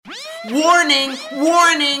Warning,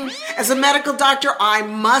 warning! As a medical doctor, I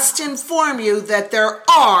must inform you that there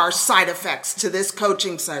are side effects to this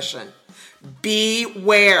coaching session.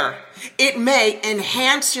 Beware. It may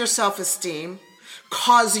enhance your self-esteem,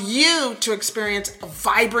 cause you to experience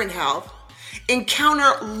vibrant health,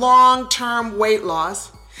 encounter long-term weight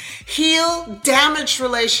loss, heal damaged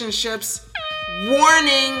relationships.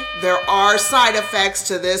 Warning, there are side effects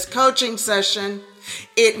to this coaching session.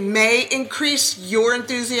 It may increase your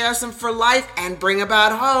enthusiasm for life and bring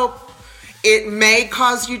about hope. It may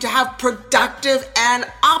cause you to have productive and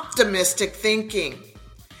optimistic thinking.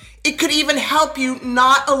 It could even help you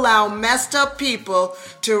not allow messed up people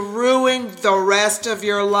to ruin the rest of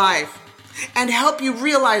your life and help you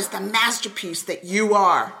realize the masterpiece that you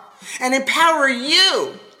are and empower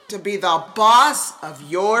you to be the boss of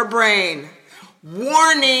your brain.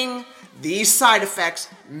 Warning, these side effects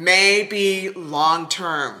may be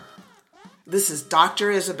long-term. This is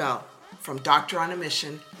Dr. Isabel from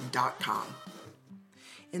DoctorOnAMission.com.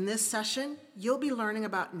 In this session, you'll be learning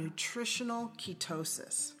about nutritional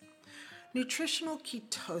ketosis. Nutritional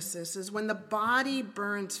ketosis is when the body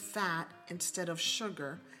burns fat instead of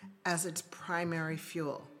sugar as its primary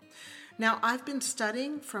fuel. Now, I've been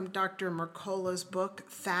studying from Dr. Mercola's book,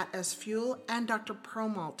 Fat as Fuel, and Dr.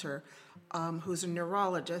 Perlmutter, who's a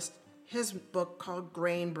neurologist, his book called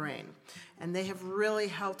Grain Brain. And they have really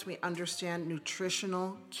helped me understand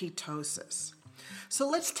nutritional ketosis. So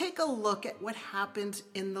let's take a look at what happens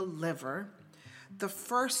in the liver the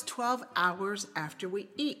first 12 hours after we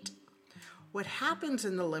eat. What happens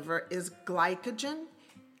in the liver is glycogen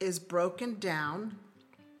is broken down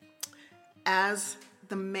as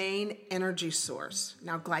the main energy source.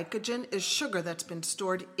 Now, glycogen is sugar that's been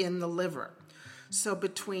stored in the liver. So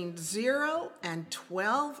between 0 and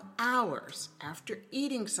 12 hours after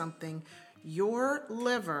eating something, your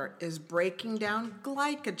liver is breaking down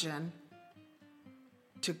glycogen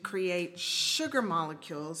to create sugar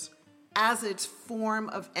molecules as its form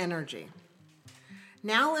of energy.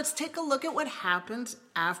 Now let's take a look at what happens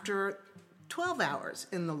after 12 hours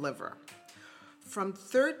in the liver. From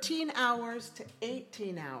 13 hours to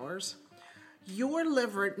 18 hours, your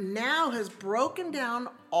liver now has broken down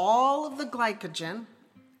all of the glycogen,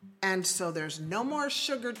 and so there's no more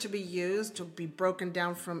sugar to be used to be broken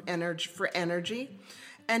down for energy.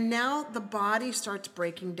 And now the body starts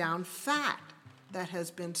breaking down fat that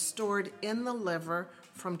has been stored in the liver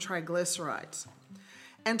from triglycerides.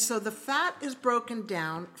 And so the fat is broken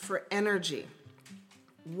down for energy.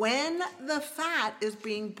 When the fat is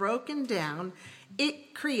being broken down,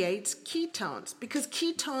 it creates ketones because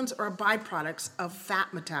ketones are byproducts of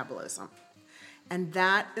fat metabolism. And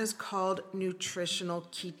that is called nutritional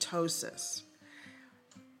ketosis.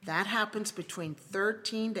 That happens between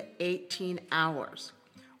 13 to 18 hours,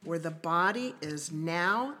 where the body is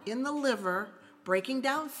now in the liver breaking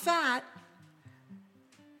down fat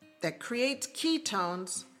that creates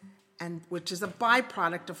ketones, and which is a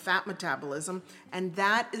byproduct of fat metabolism, and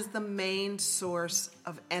that is the main source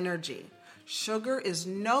of energy. Sugar is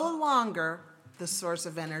no longer the source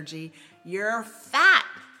of energy. Your fat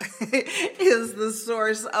is the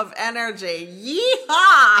source of energy.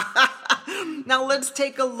 Yeehaw! Now let's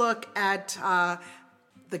take a look at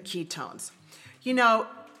the ketones. You know,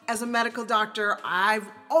 as a medical doctor, I've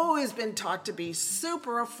always been taught to be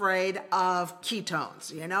super afraid of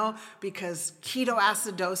ketones, because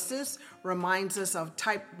ketoacidosis reminds us of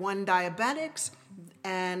type 1 diabetics,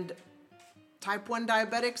 and type 1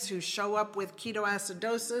 diabetics who show up with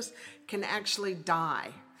ketoacidosis can actually die.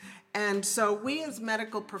 And so we as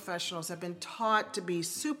medical professionals have been taught to be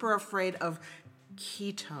super afraid of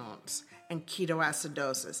ketones and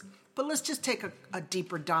ketoacidosis. But let's just take a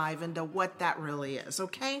deeper dive into what that really is,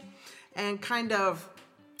 okay? And kind of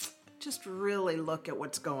just really look at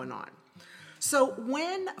what's going on. So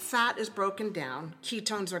when fat is broken down,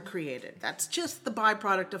 ketones are created. That's just the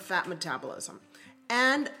byproduct of fat metabolism.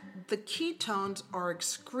 And the ketones are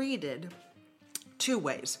excreted two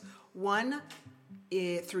ways. One,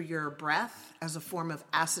 through your breath as a form of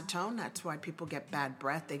acetone. That's why people get bad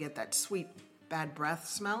breath. They get that sweet, bad breath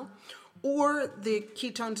smell. Or the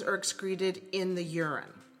ketones are excreted in the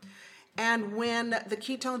urine. And when the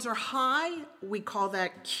ketones are high, we call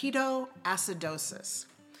that ketoacidosis.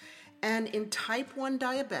 And in type 1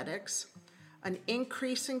 diabetics, an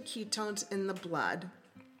increase in ketones in the blood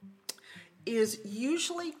is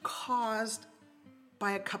usually caused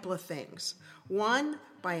by a couple of things. 1,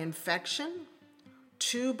 by infection,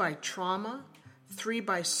 2, by trauma, 3,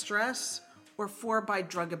 by stress, or 4, by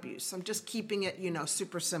drug abuse. I'm just keeping it,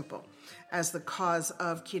 super simple as the cause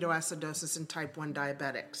of ketoacidosis in type 1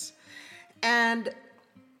 diabetics. And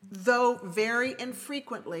Though very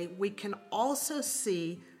infrequently, we can also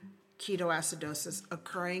see ketoacidosis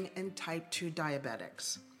occurring in type 2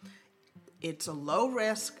 diabetics. It's a low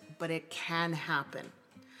risk, but it can happen.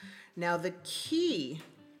 Now, the key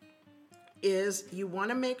is you want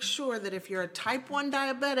to make sure that if you're a type 1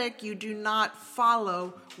 diabetic, you do not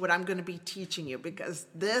follow what I'm going to be teaching you, because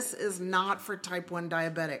this is not for type 1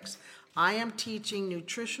 diabetics. I am teaching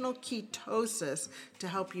nutritional ketosis to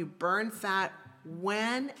help you burn fat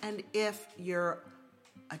when and if you're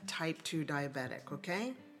a type 2 diabetic,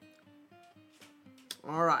 okay?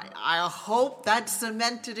 All right, I hope that's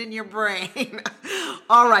cemented in your brain.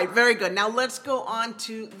 All right, very good. Now let's go on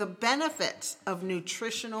to the benefits of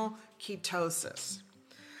nutritional ketosis.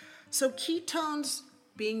 So ketones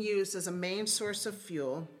being used as a main source of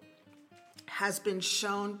fuel has been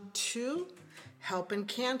shown to help in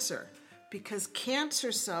cancer, because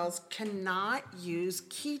cancer cells cannot use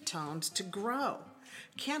ketones to grow.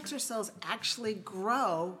 Cancer cells actually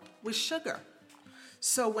grow with sugar.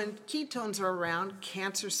 So when ketones are around,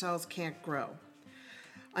 cancer cells can't grow.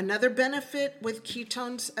 Another benefit with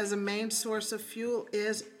ketones as a main source of fuel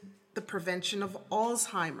is the prevention of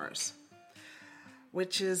Alzheimer's,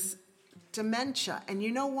 which is dementia. And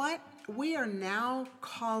you know what? We are now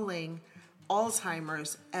calling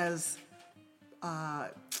Alzheimer's as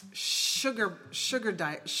sugar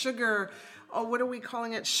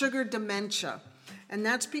dementia. And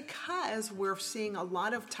that's because we're seeing a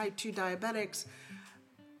lot of type 2 diabetics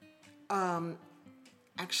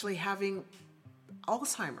actually having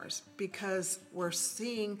Alzheimer's, because we're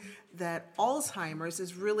seeing that Alzheimer's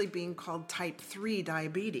is really being called type 3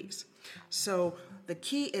 diabetes. So the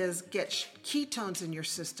key is get ketones in your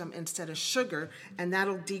system instead of sugar, and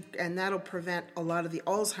that'll prevent a lot of the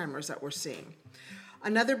Alzheimer's that we're seeing.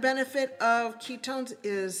 Another benefit of ketones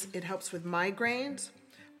is it helps with migraines,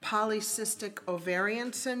 polycystic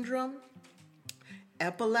ovarian syndrome,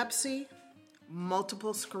 epilepsy,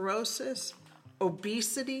 multiple sclerosis,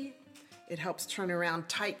 obesity. It helps turn around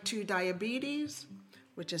type 2 diabetes,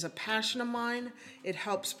 which is a passion of mine. It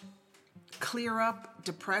helps clear up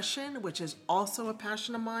depression, which is also a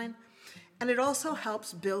passion of mine. And it also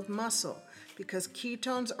helps build muscle, because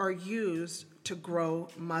ketones are used to grow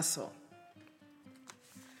muscle.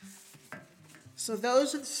 So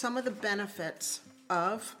those are some of the benefits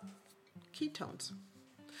of ketones.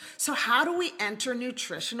 So how do we enter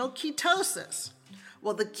nutritional ketosis?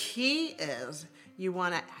 Well, the key is you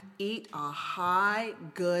want to eat a high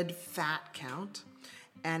good fat count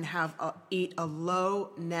and eat a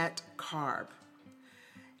low net carb,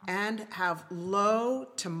 and have low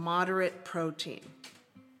to moderate protein.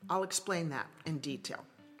 I'll explain that in detail.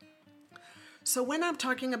 So when I'm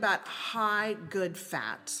talking about high good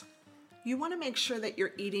fats, you want to make sure that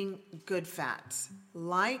you're eating good fats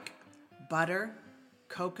like butter,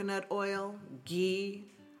 coconut oil, ghee,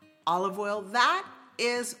 olive oil. That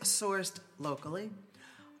is sourced locally.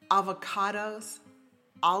 Avocados,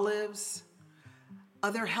 olives.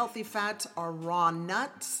 Other healthy fats are raw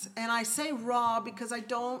nuts. And I say raw because we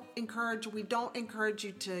don't encourage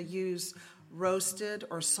you to use roasted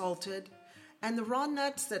or salted. And the raw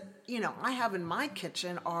nuts that, I have in my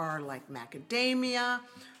kitchen are like macadamia,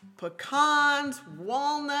 pecans,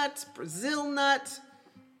 walnuts, Brazil nuts.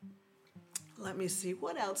 Let me see,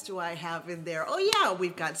 what else do I have in there? Oh yeah,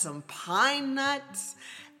 we've got some pine nuts,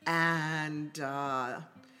 and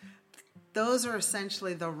those are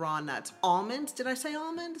essentially the raw nuts. Almonds, did I say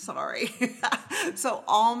almonds? Sorry. So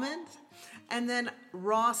almonds, and then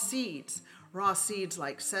raw seeds. Raw seeds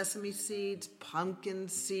like sesame seeds, pumpkin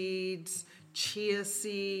seeds, chia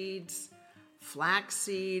seeds,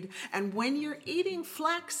 flaxseed. And when you're eating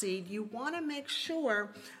flaxseed, you want to make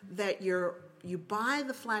sure that you buy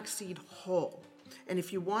the flaxseed whole. And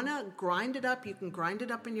if you want to grind it up, you can grind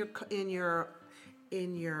it up in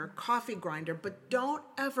your coffee grinder, but don't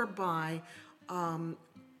ever buy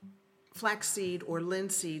flaxseed or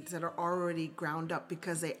linseeds that are already ground up,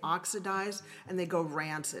 because they oxidize and they go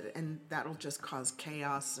rancid, and that'll just cause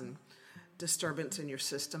chaos and disturbance in your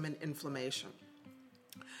system and inflammation.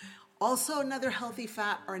 Also, another healthy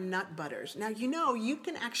fat are nut butters. Now, you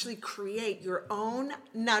can actually create your own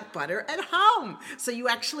nut butter at home, so you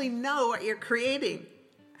actually know what you're creating.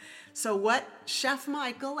 So what Chef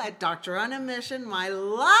Michael at Dr. on a Mission, my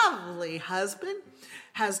lovely husband,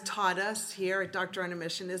 has taught us here at Dr. on a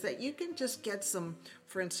Mission is that you can just get some,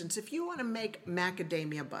 for instance, if you want to make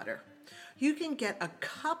macadamia butter, you can get a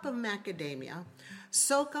cup of macadamia,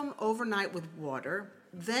 soak them overnight with water,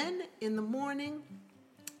 then in the morning,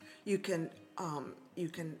 you can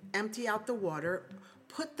empty out the water,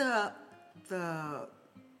 put the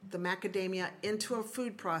the macadamia into a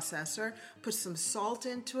food processor, put some salt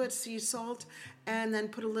into it, sea salt, and then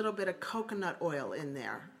put a little bit of coconut oil in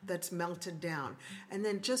there that's melted down. And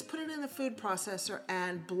then just put it in the food processor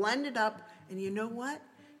and blend it up. And you know what?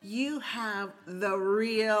 You have the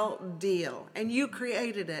real deal. And you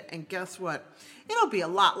created it. And guess what? It'll be a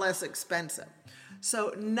lot less expensive.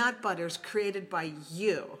 So nut butters created by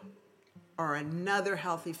you are another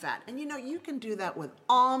healthy fat. And you can do that with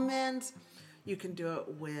almonds. You can do it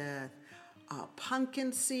with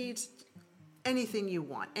pumpkin seeds, anything you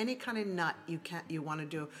want, any kind of nut you want to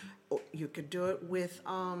do. You could do it with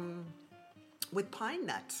pine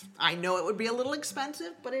nuts. I know it would be a little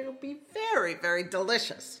expensive, but it'll be very, very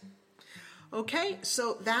delicious. Okay,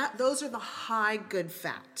 so those are the high good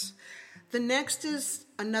fats. The next is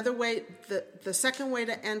another way, the second way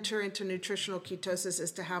to enter into nutritional ketosis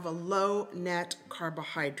is to have a low net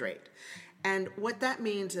carbohydrate. And what that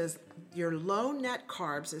means is your low net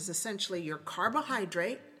carbs is essentially your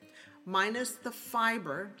carbohydrate minus the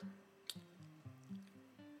fiber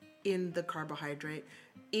in the carbohydrate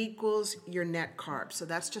equals your net carbs. So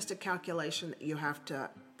that's just a calculation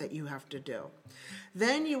that you have to do.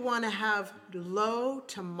 Then you want to have low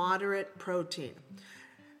to moderate protein.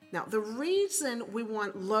 Now, the reason we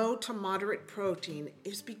want low to moderate protein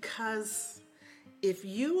is because if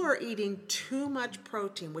you are eating too much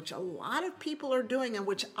protein, which a lot of people are doing, and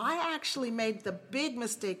which I actually made the big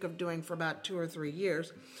mistake of doing for about 2 or 3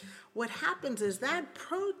 years, what happens is that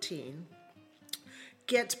protein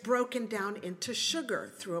gets broken down into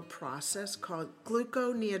sugar through a process called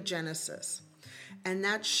gluconeogenesis. And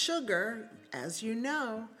that sugar, as you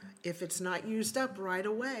know, if it's not used up right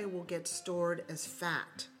away, will get stored as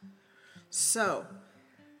fat. So,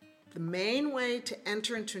 the main way to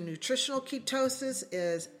enter into nutritional ketosis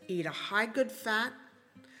is eat a high good fat,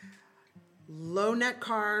 low net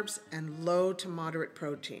carbs, and low to moderate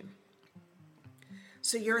protein.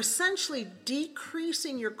 So you're essentially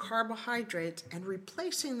decreasing your carbohydrates and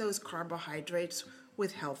replacing those carbohydrates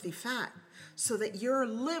with healthy fat so that your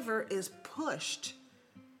liver is pushed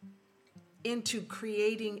into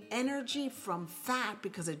creating energy from fat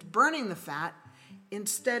because it's burning the fat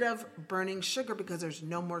instead of burning sugar because there's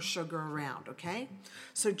no more sugar around, okay?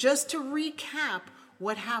 So just to recap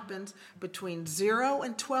what happens between 0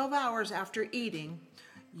 and 12 hours after eating,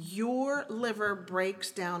 your liver breaks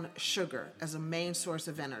down sugar as a main source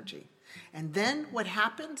of energy. And then what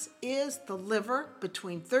happens is the liver,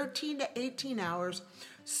 between 13 to 18 hours,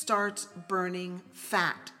 starts burning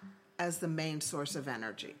fat as the main source of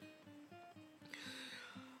energy.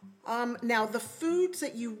 Now, the foods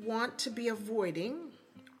that you want to be avoiding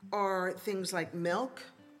are things like milk,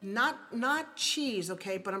 not cheese,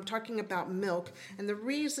 okay, but I'm talking about milk. And the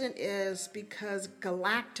reason is because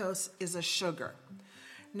galactose is a sugar.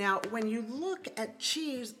 Now, when you look at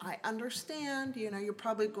cheese, I understand, you're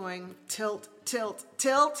probably going tilt.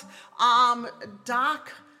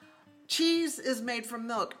 Doc, cheese is made from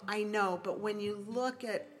milk. I know, but when you look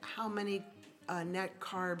at how many net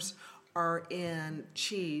carbs are in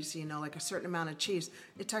cheese, like a certain amount of cheese,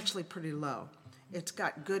 it's actually pretty low. It's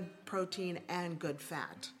got good protein and good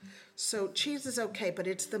fat. So cheese is okay, but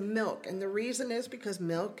it's the milk. And the reason is because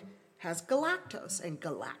milk has galactose, and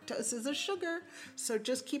galactose is a sugar. So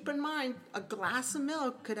just keep in mind, a glass of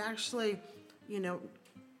milk could actually,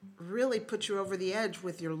 really put you over the edge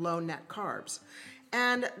with your low net carbs.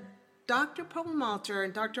 And Dr. Perlmutter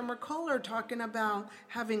and Dr. Mercola are talking about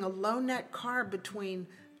having a low net carb between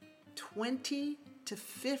 20 to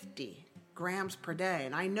 50 grams per day.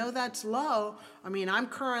 And I know that's low. I mean, I'm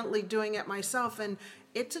currently doing it myself, and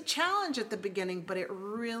it's a challenge at the beginning, but it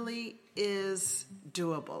really is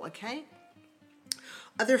doable, okay?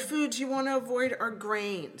 Other foods you want to avoid are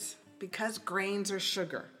grains, because grains are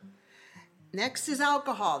sugar. Next is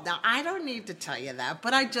alcohol. Now, I don't need to tell you that,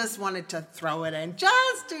 but I just wanted to throw it in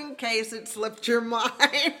just in case it slipped your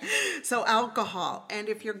mind. So alcohol. And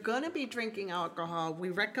if you're going to be drinking alcohol, we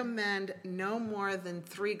recommend no more than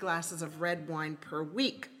 3 glasses of red wine per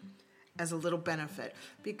week as a little benefit.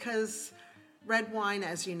 Because red wine,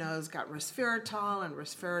 as you know, has got resveratrol, and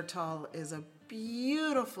resveratrol is a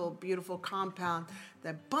beautiful, beautiful compound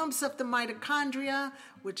that bumps up the mitochondria,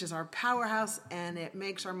 which is our powerhouse, and it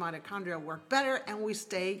makes our mitochondria work better, and we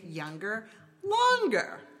stay younger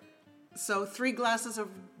longer. So 3 glasses of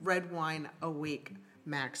red wine a week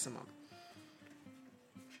maximum.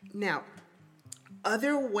 Now,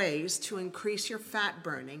 other ways to increase your fat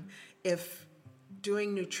burning if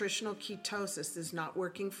doing nutritional ketosis is not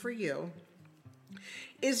working for you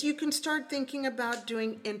is you can start thinking about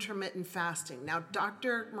doing intermittent fasting. Now,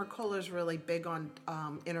 Dr. Mercola is really big on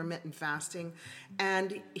intermittent fasting,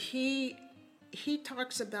 and he he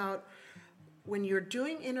talks about when you're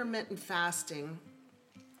doing intermittent fasting,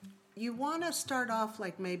 you want to start off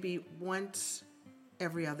like maybe once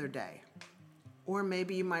every other day. Or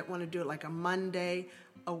maybe you might want to do it like a Monday,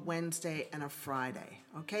 a Wednesday, and a Friday.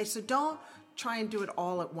 Okay, so don't try and do it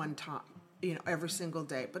all at one time, every single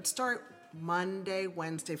day. But start Monday,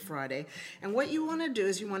 Wednesday, Friday. And what you want to do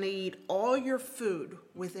is you want to eat all your food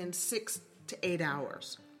within 6 to 8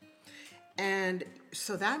 hours. And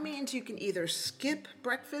so that means you can either skip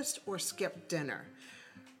breakfast or skip dinner.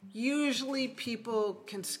 Usually people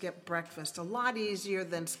can skip breakfast a lot easier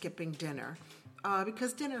than skipping dinner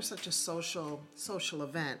because dinner is such a social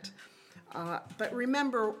event. But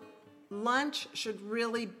remember, lunch should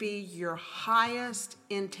really be your highest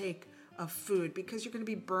intake of food because you're going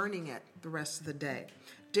to be burning it the rest of the day.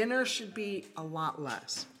 Dinner should be a lot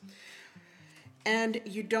less. And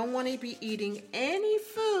you don't want to be eating any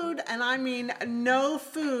food, and I mean no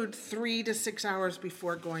food, 3 to 6 hours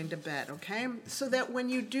before going to bed, okay? So that when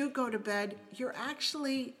you do go to bed, your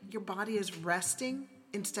body is resting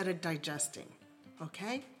instead of digesting,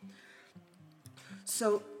 okay?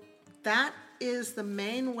 So that is the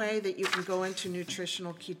main way that you can go into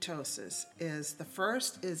nutritional ketosis. The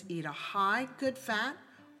first is eat a high good fat,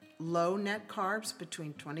 low net carbs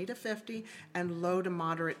between 20 to 50, and low to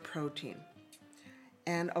moderate protein.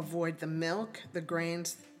 And avoid the milk, the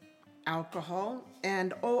grains, alcohol.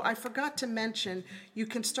 And I forgot to mention, you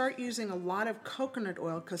can start using a lot of coconut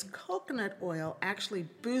oil because coconut oil actually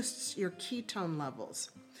boosts your ketone levels.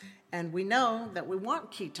 And we know that we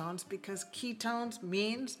want ketones because ketones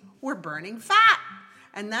means we're burning fat.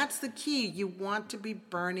 And that's the key. You want to be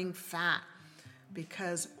burning fat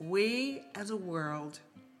because we as a world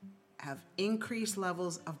have increased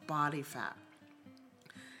levels of body fat.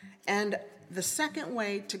 And the second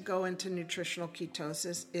way to go into nutritional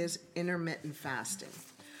ketosis is intermittent fasting.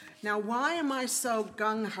 Now, why am I so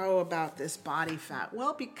gung-ho about this body fat?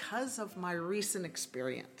 Well, because of my recent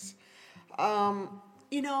experience. I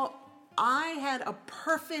had a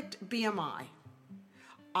perfect BMI.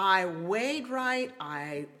 I weighed right,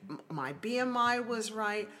 my BMI was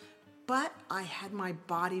right, but I had my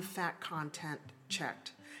body fat content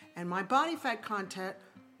checked. And my body fat content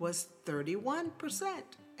was 31%.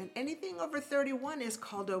 And anything over 31 is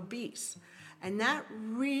called obese. And that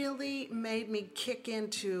really made me kick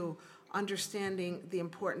into understanding the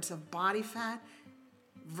importance of body fat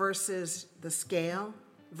versus the scale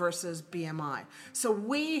versus BMI. So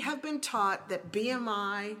we have been taught that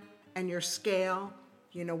BMI and your scale,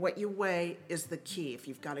 what you weigh, is the key. If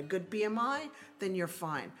you've got a good BMI, then you're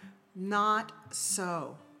fine. Not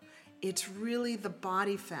so. It's really the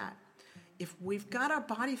body fat. If we've got our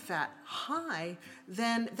body fat high,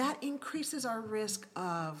 then that increases our risk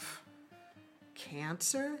of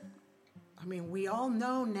cancer. I mean, we all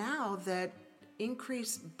know now that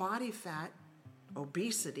increased body fat,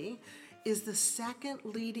 obesity, is the second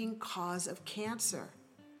leading cause of cancer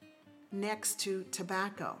next to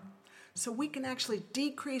tobacco. So we can actually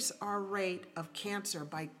decrease our rate of cancer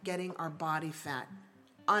by getting our body fat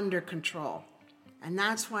under control. And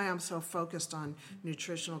that's why I'm so focused on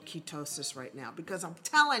nutritional ketosis right now, because I'm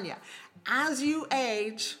telling you, as you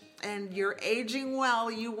age and you're aging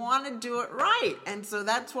well, you want to do it right. And so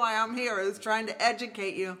that's why I'm here, is trying to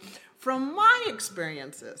educate you from my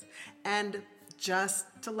experiences. And just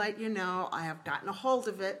to let you know, I have gotten a hold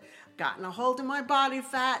of it, gotten a hold of my body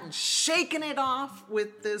fat and shaken it off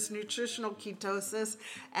with this nutritional ketosis.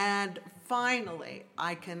 And finally,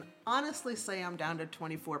 I can honestly say I'm down to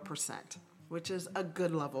 24%. Which is a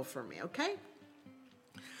good level for me, okay?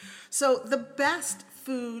 So the best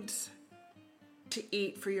foods to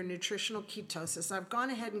eat for your nutritional ketosis, I've gone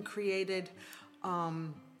ahead and created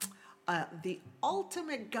the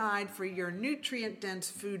ultimate guide for your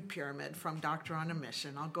nutrient-dense food pyramid from Doctor on a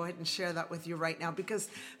Mission. I'll go ahead and share that with you right now because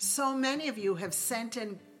so many of you have sent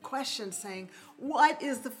in questions saying, what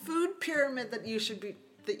is the food pyramid that you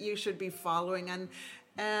should be following?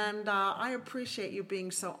 And I appreciate you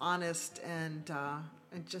being so honest and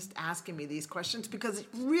just asking me these questions because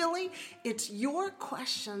really it's your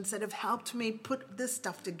questions that have helped me put this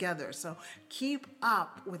stuff together. So keep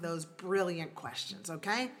up with those brilliant questions,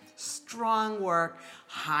 okay? Strong work.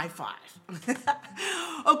 High five.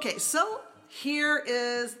 Okay, so here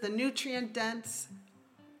is the nutrient-dense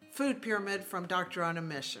food pyramid from Doctor on a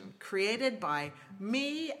Mission, created by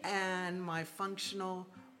me and my functional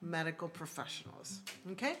medical professionals,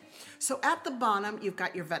 okay? So at the bottom, you've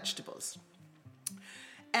got your vegetables.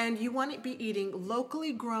 And you want to be eating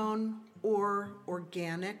locally grown or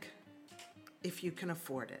organic if you can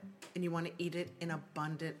afford it. And you want to eat it in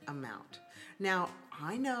abundant amount. Now,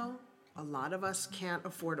 I know a lot of us can't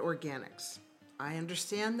afford organics. I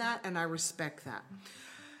understand that and I respect that.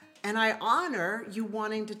 And I honor you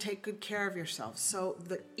wanting to take good care of yourself. So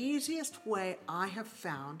the easiest way I have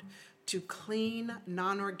found to clean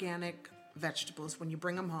non-organic vegetables when you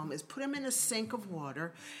bring them home is put them in a sink of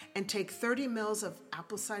water and take 30 mils of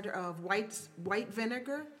apple cider of white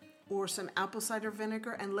vinegar or some apple cider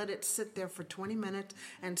vinegar and let it sit there for 20 minutes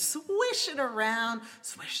and swish it around,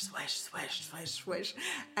 swish, swish, swish, swish, swish,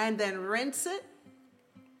 and then rinse it.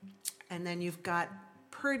 And then you've got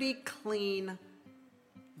pretty clean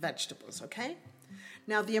vegetables, okay?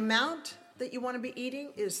 Now the amount that you want to be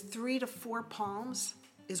eating is 3 to 4 palms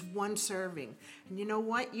is 1 serving. And you know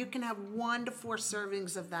what? You can have 1 to 4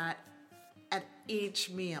 servings of that at each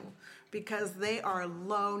meal because they are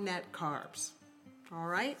low net carbs. All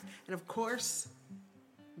right? And of course,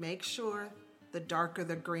 make sure the darker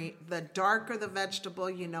the vegetable,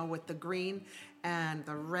 with the green and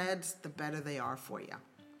the reds, the better they are for you.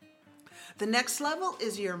 The next level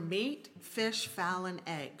is your meat, fish, fowl, and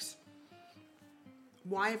eggs.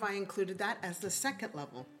 Why have I included that as the second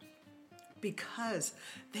level? Because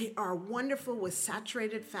they are wonderful with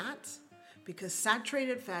saturated fats, because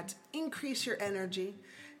saturated fats increase your energy,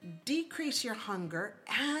 decrease your hunger,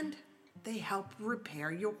 and they help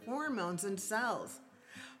repair your hormones and cells.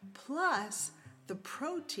 Plus, the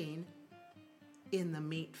protein in the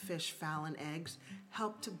meat, fish, fowl, and eggs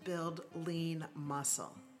help to build lean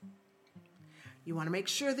muscle. You want to make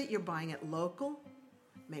sure that you're buying it local,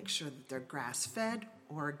 make sure that they're grass-fed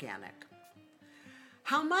or organic.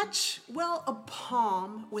 How much? Well, a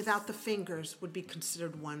palm without the fingers would be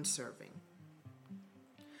considered 1 serving.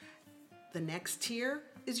 The next tier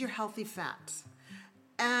is your healthy fats.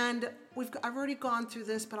 And I've already gone through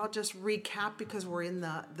this, but I'll just recap because we're in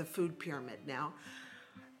the food pyramid now.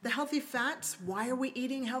 The healthy fats, why are we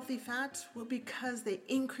eating healthy fats? Well, because they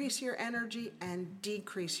increase your energy and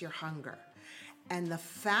decrease your hunger. And the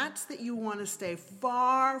fats that you want to stay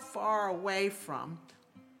far, far away from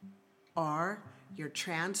are your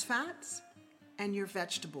trans fats and your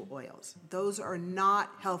vegetable oils. Those are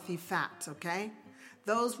not healthy fats, okay?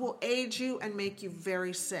 Those will age you and make you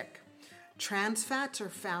very sick. Trans fats are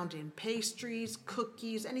found in pastries,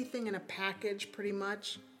 cookies, anything in a package pretty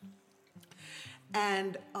much.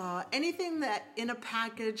 And anything that in a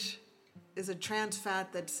package is a trans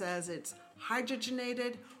fat that says it's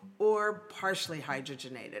hydrogenated or partially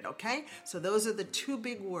hydrogenated, okay? So those are the 2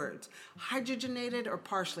 big words, hydrogenated or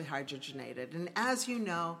partially hydrogenated. And as you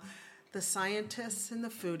know, the scientists in the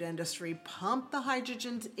food industry pump the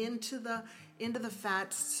hydrogens into the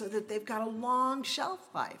fats so that they've got a long shelf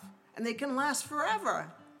life and they can last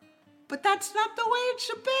forever. But that's not the way it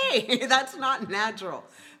should be. That's not natural.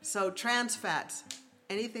 So trans fats,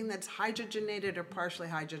 anything that's hydrogenated or partially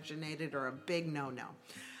hydrogenated are a big no-no.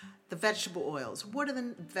 The vegetable oils. What are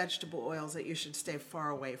the vegetable oils that you should stay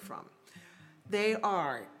far away from? They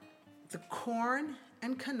are the corn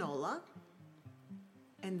and canola,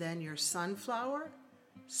 and then your sunflower,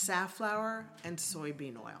 safflower, and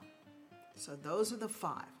soybean oil. So those are the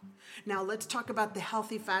 5. Now let's talk about the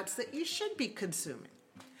healthy fats that you should be consuming.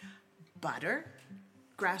 Butter,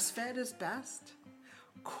 grass-fed is best.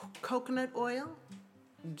 Coconut oil,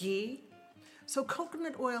 ghee. So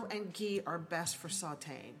coconut oil and ghee are best for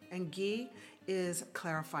sauteing, and ghee is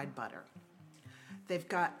clarified butter. They've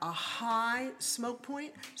got a high smoke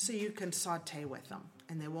point, so you can saute with them,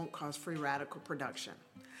 and they won't cause free radical production.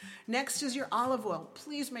 Next is your olive oil.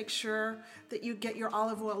 Please make sure that you get your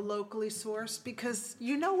olive oil locally sourced because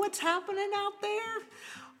you know what's happening out there?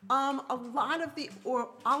 A lot of the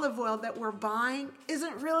olive oil that we're buying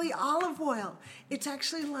isn't really olive oil. It's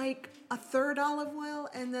actually like 1/3 olive oil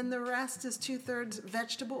and then the rest is 2/3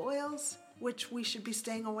 vegetable oils, which we should be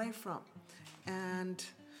staying away from. And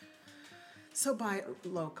so buy it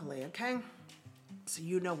locally, okay? So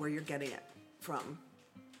you know where you're getting it from.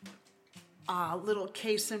 A little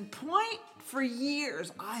case in point, for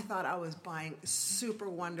years I thought I was buying super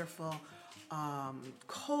wonderful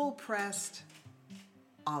cold-pressed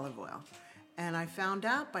olive oil. And I found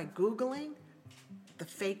out by Googling the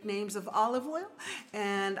fake names of olive oil,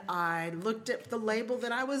 and I looked at the label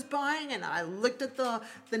that I was buying, and I looked at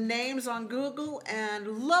the names on Google, and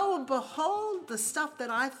lo and behold, the stuff that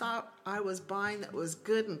I thought I was buying that was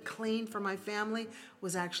good and clean for my family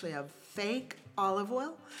was actually a fake olive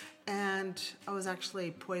oil, and I was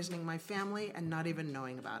actually poisoning my family and not even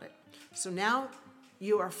knowing about it. So now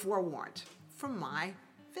you are forewarned from my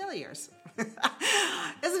failures.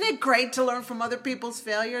 Isn't it great to learn from other people's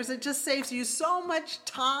failures? It just saves you so much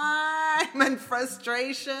time and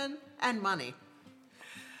frustration and money.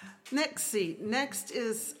 Next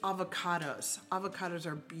is avocados. Avocados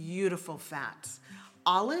are beautiful fats.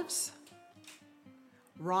 Olives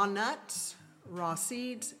raw nuts, raw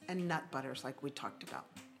seeds, and nut butters like we talked about.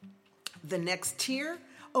 The next tier,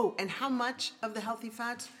 and how much of the healthy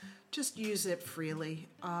fats? Just use it freely.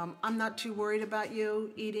 I'm not too worried about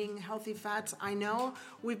you eating healthy fats. I know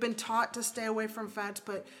we've been taught to stay away from fats,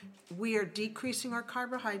 but we are decreasing our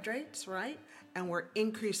carbohydrates, right? And we're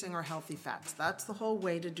increasing our healthy fats. That's the whole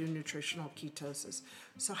way to do nutritional ketosis.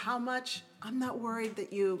 So how much? I'm not worried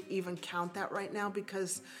that you even count that right now,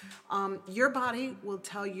 because your body will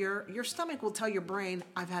tell your stomach will tell your brain,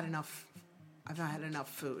 I've had enough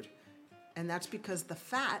food. And that's because the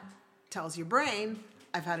fat tells your brain,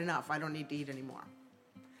 I've had enough. I don't need to eat anymore.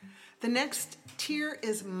 The next tier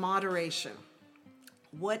is moderation.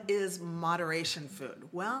 What is moderation food?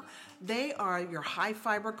 Well, they are your high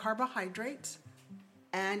fiber carbohydrates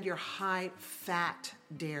and your high fat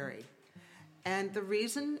dairy. And the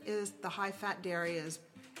reason is the high fat dairy is,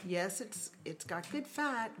 yes, it's got good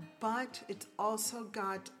fat, but it's also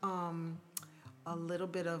got a little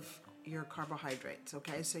bit of your carbohydrates,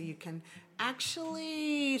 okay? So you can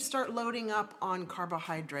actually start loading up on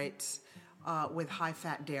carbohydrates with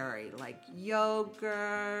high-fat dairy, like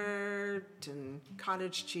yogurt and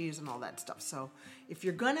cottage cheese and all that stuff. So if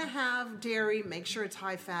you're gonna have dairy, make sure it's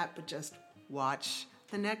high-fat, but just watch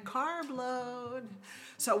the net carb load.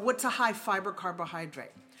 So what's a high-fiber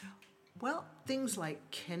carbohydrate? Well, things like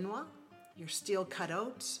quinoa, your steel-cut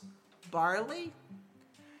oats, barley,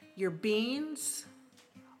 your beans,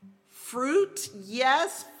 fruit.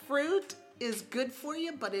 Yes, fruit is good for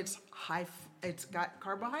you, but it's got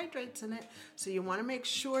carbohydrates in it. So you want to make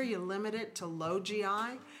sure you limit it to low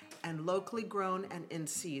GI and locally grown and in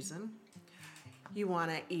season. You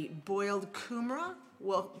want to eat boiled kumara.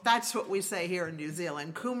 Well, that's what we say here in New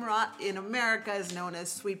Zealand. Kumara in America is known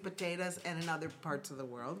as sweet potatoes, and in other parts of the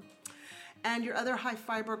world. And your other high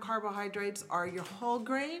fiber carbohydrates are your whole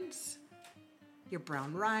grains, your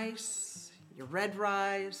brown rice, your red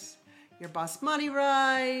rice, your basmati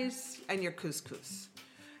rice, and your couscous.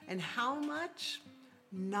 And how much?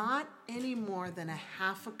 Not any more than a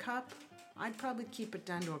half a cup. I'd probably keep it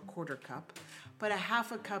down to a quarter cup, but a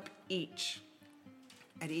half a cup each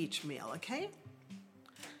at each meal, okay?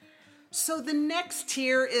 So the next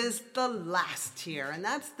tier is the last tier, and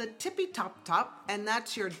that's the tippy top, and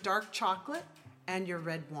that's your dark chocolate and your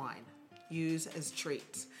red wine. Use as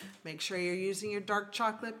treats. Make sure you're using your dark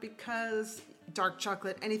chocolate, because dark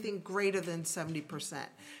chocolate, anything greater than 70%.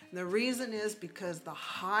 And the reason is because the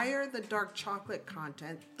higher the dark chocolate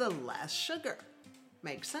content, the less sugar.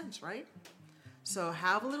 Makes sense, right? So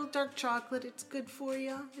have a little dark chocolate. It's good for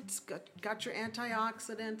you. It's got your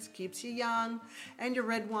antioxidants, keeps you young. And your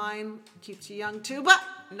red wine keeps you young too, but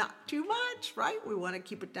not too much, right? We want to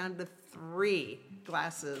keep it down to 3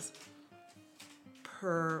 glasses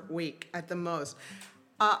per week at the most.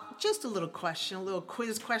 Just a little question, a little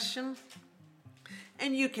quiz question.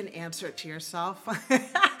 And you can answer it to yourself.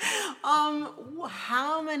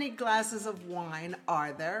 How many glasses of wine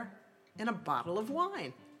are there in a bottle of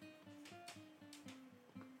wine?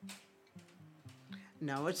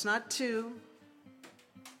 No, it's not 2.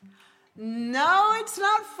 No, it's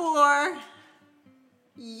not 4.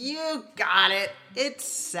 You got it. It's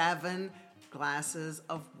 7 glasses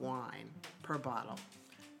of wine per bottle.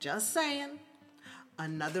 Just saying.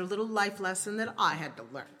 Another little life lesson that I had to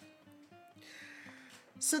learn.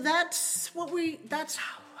 So that's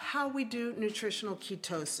how we do nutritional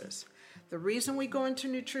ketosis. The reason we go into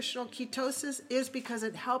nutritional ketosis is because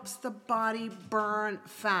it helps the body burn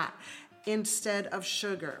fat instead of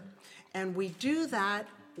sugar. And we do that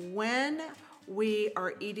when we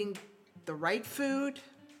are eating the right food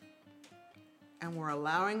and we're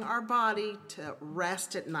allowing our body to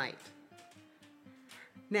rest at night.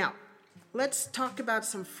 Now, let's talk about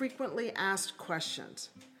some frequently asked questions.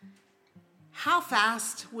 How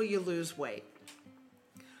fast will you lose weight?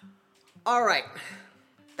 All right,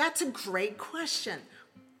 that's a great question.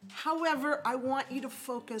 However, I want you to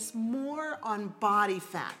focus more on body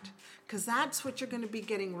fat, because that's what you're going to be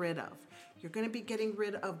getting rid of. You're going to be getting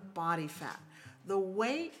rid of body fat. The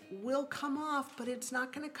weight will come off, but it's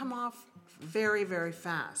not going to come off very, very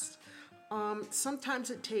fast. Sometimes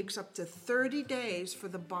it takes up to 30 days for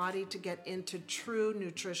the body to get into true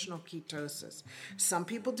nutritional ketosis. Some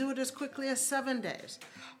people do it as quickly as 7 days.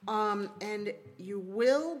 And you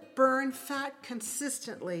will burn fat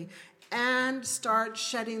consistently and start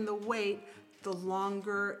shedding the weight the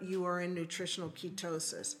longer you are in nutritional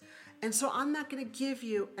ketosis. And so I'm not going to give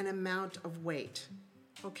you an amount of weight,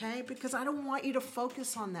 okay? Because I don't want you to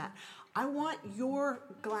focus on that. I want your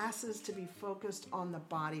glasses to be focused on the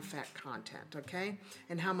body fat content, okay?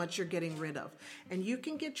 And how much you're getting rid of. And you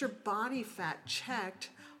can get your body fat checked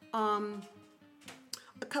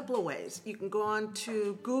A couple of ways. You can go on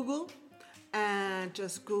to Google and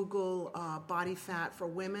just Google body fat for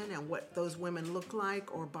women and what those women look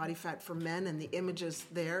like, or body fat for men and the images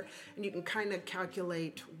there, and you can kind of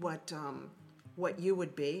calculate what you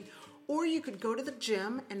would be. Or you could go to the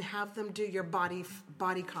gym and have them do your body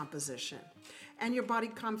composition, and your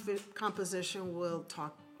body composition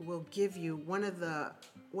will give you one of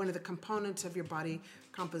the components of your body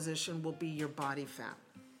composition will be your body fat.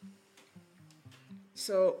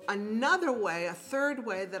 So another way, a third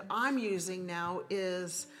way that I'm using now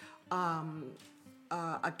is a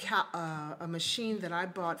machine that I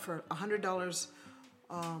bought for $100.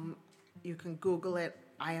 You can Google it.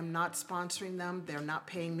 I am not sponsoring them. They're not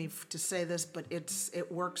paying me to say this, but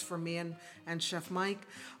it works for me and Chef Mike.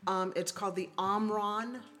 It's called the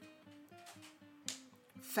Omron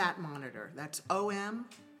Fat Monitor. That's OMRON.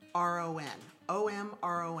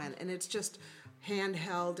 OMRON. And it's just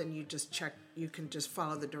handheld, and you just check. You can just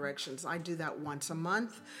follow the directions. I do that once a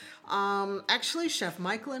month. Actually, Chef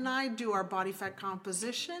Michael and I do our body fat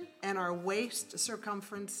composition and our waist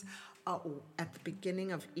circumference at the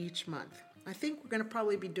beginning of each month. I think we're going to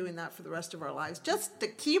probably be doing that for the rest of our lives, just to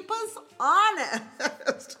keep us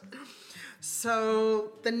honest.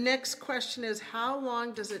 So the next question is, how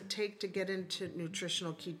long does it take to get into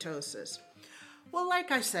nutritional ketosis? Well,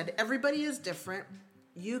 like I said, everybody is different.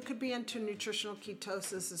 You could be into nutritional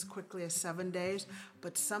ketosis as quickly as 7 days,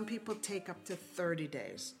 but some people take up to 30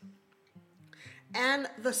 days. And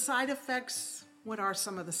the side effects, what are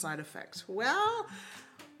some of the side effects? Well,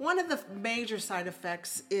 one of the major side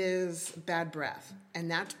effects is bad breath,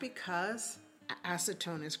 and that's because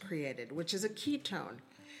acetone is created, which is a ketone,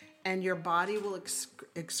 and your body will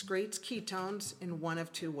excrete ketones in one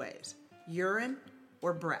of two ways: urine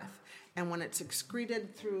or breath. And when it's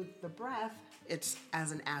excreted through the breath, it's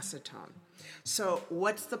as an acetone. So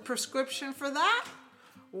what's the prescription for that?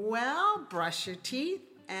 Well, brush your teeth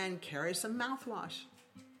and carry some mouthwash.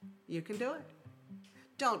 You can do it.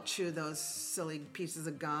 Don't chew those silly pieces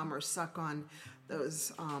of gum or suck on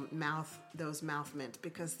those mouth mints,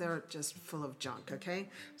 because they're just full of junk, okay?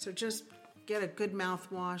 So just get a good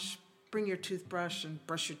mouthwash, bring your toothbrush and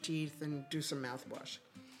brush your teeth and do some mouthwash.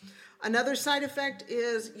 Another side effect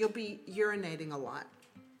is you'll be urinating a lot.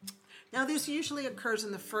 Now, this usually occurs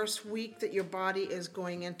in the first week that your body is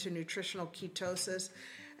going into nutritional ketosis,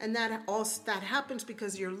 and that happens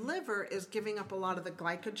because your liver is giving up a lot of the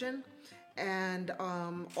glycogen, and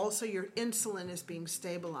also your insulin is being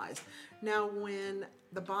stabilized. Now, when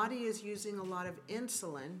the body is using a lot of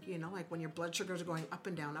insulin, like when your blood sugars are going up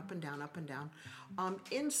and down, up and down, up and down,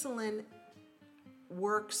 insulin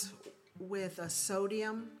works with a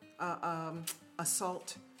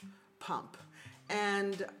salt pump.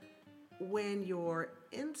 And when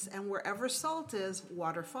and wherever salt is,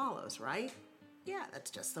 water follows, right? Yeah,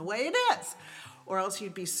 that's just the way it is. Or else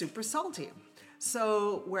you'd be super salty.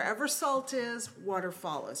 So wherever salt is, water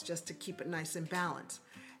follows, just to keep it nice and balanced.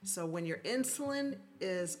 So when your insulin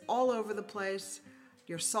is all over the place,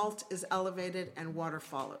 your salt is elevated and water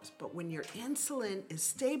follows. But when your insulin is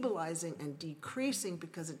stabilizing and decreasing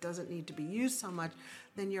because it doesn't need to be used so much,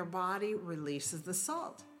 then your body releases the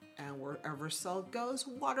salt. And wherever salt goes,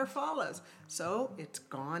 water follows. So it's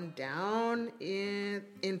gone down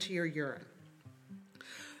into your urine.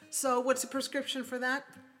 So what's the prescription for that?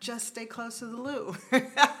 Just stay close to the loo.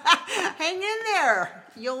 Hang in there.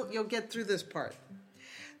 You'll get through this part.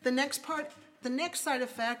 The next side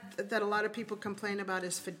effect that a lot of people complain about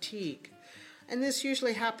is fatigue. And this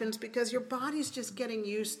usually happens because your body's just getting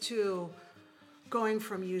used to going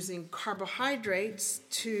from using carbohydrates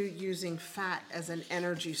to using fat as an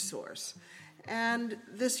energy source. And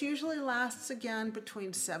this usually lasts, again,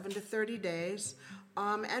 between 7 to 30 days.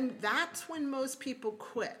 And that's when most people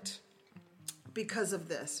quit because of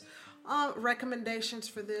this. Recommendations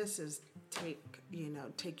for this is take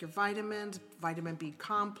your vitamins, vitamin B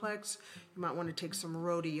complex. You might want to take some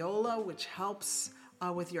rhodiola, which helps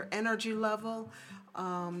with your energy level.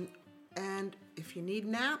 And if you need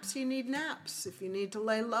naps, you need naps. If you need to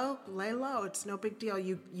lay low, lay low. It's no big deal.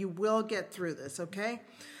 You will get through this, okay?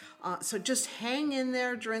 So just hang in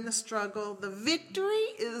there during the struggle. The victory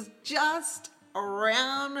is just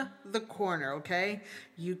around the corner, okay?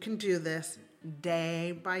 You can do this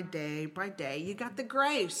day by day by day. You got the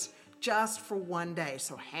grace just for one day,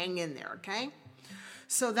 so hang in there, okay?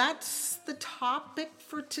 So that's the topic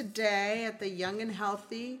for today at the Young and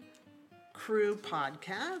Healthy Crew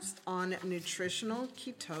podcast on nutritional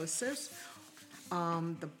ketosis.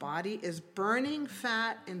 The body is burning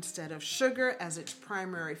fat instead of sugar as its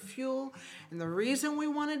primary fuel. And the reason we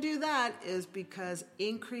want to do that is because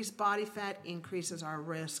increased body fat increases our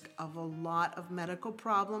risk of a lot of medical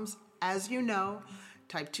problems. As you know,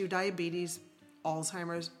 type 2 diabetes,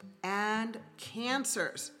 Alzheimer's, and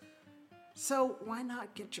cancers. So why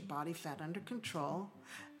not get your body fat under control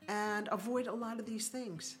and avoid a lot of these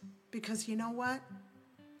things? Because you know what?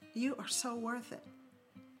 You are so worth it.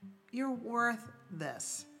 You're worth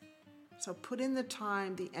this. So put in the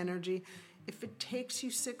time, the energy. If it takes you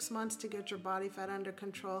 6 months to get your body fat under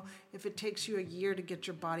control, if it takes you a year to get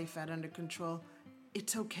your body fat under control,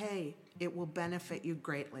 it's okay. It will benefit you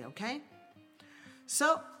greatly, okay?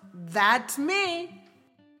 So that's me.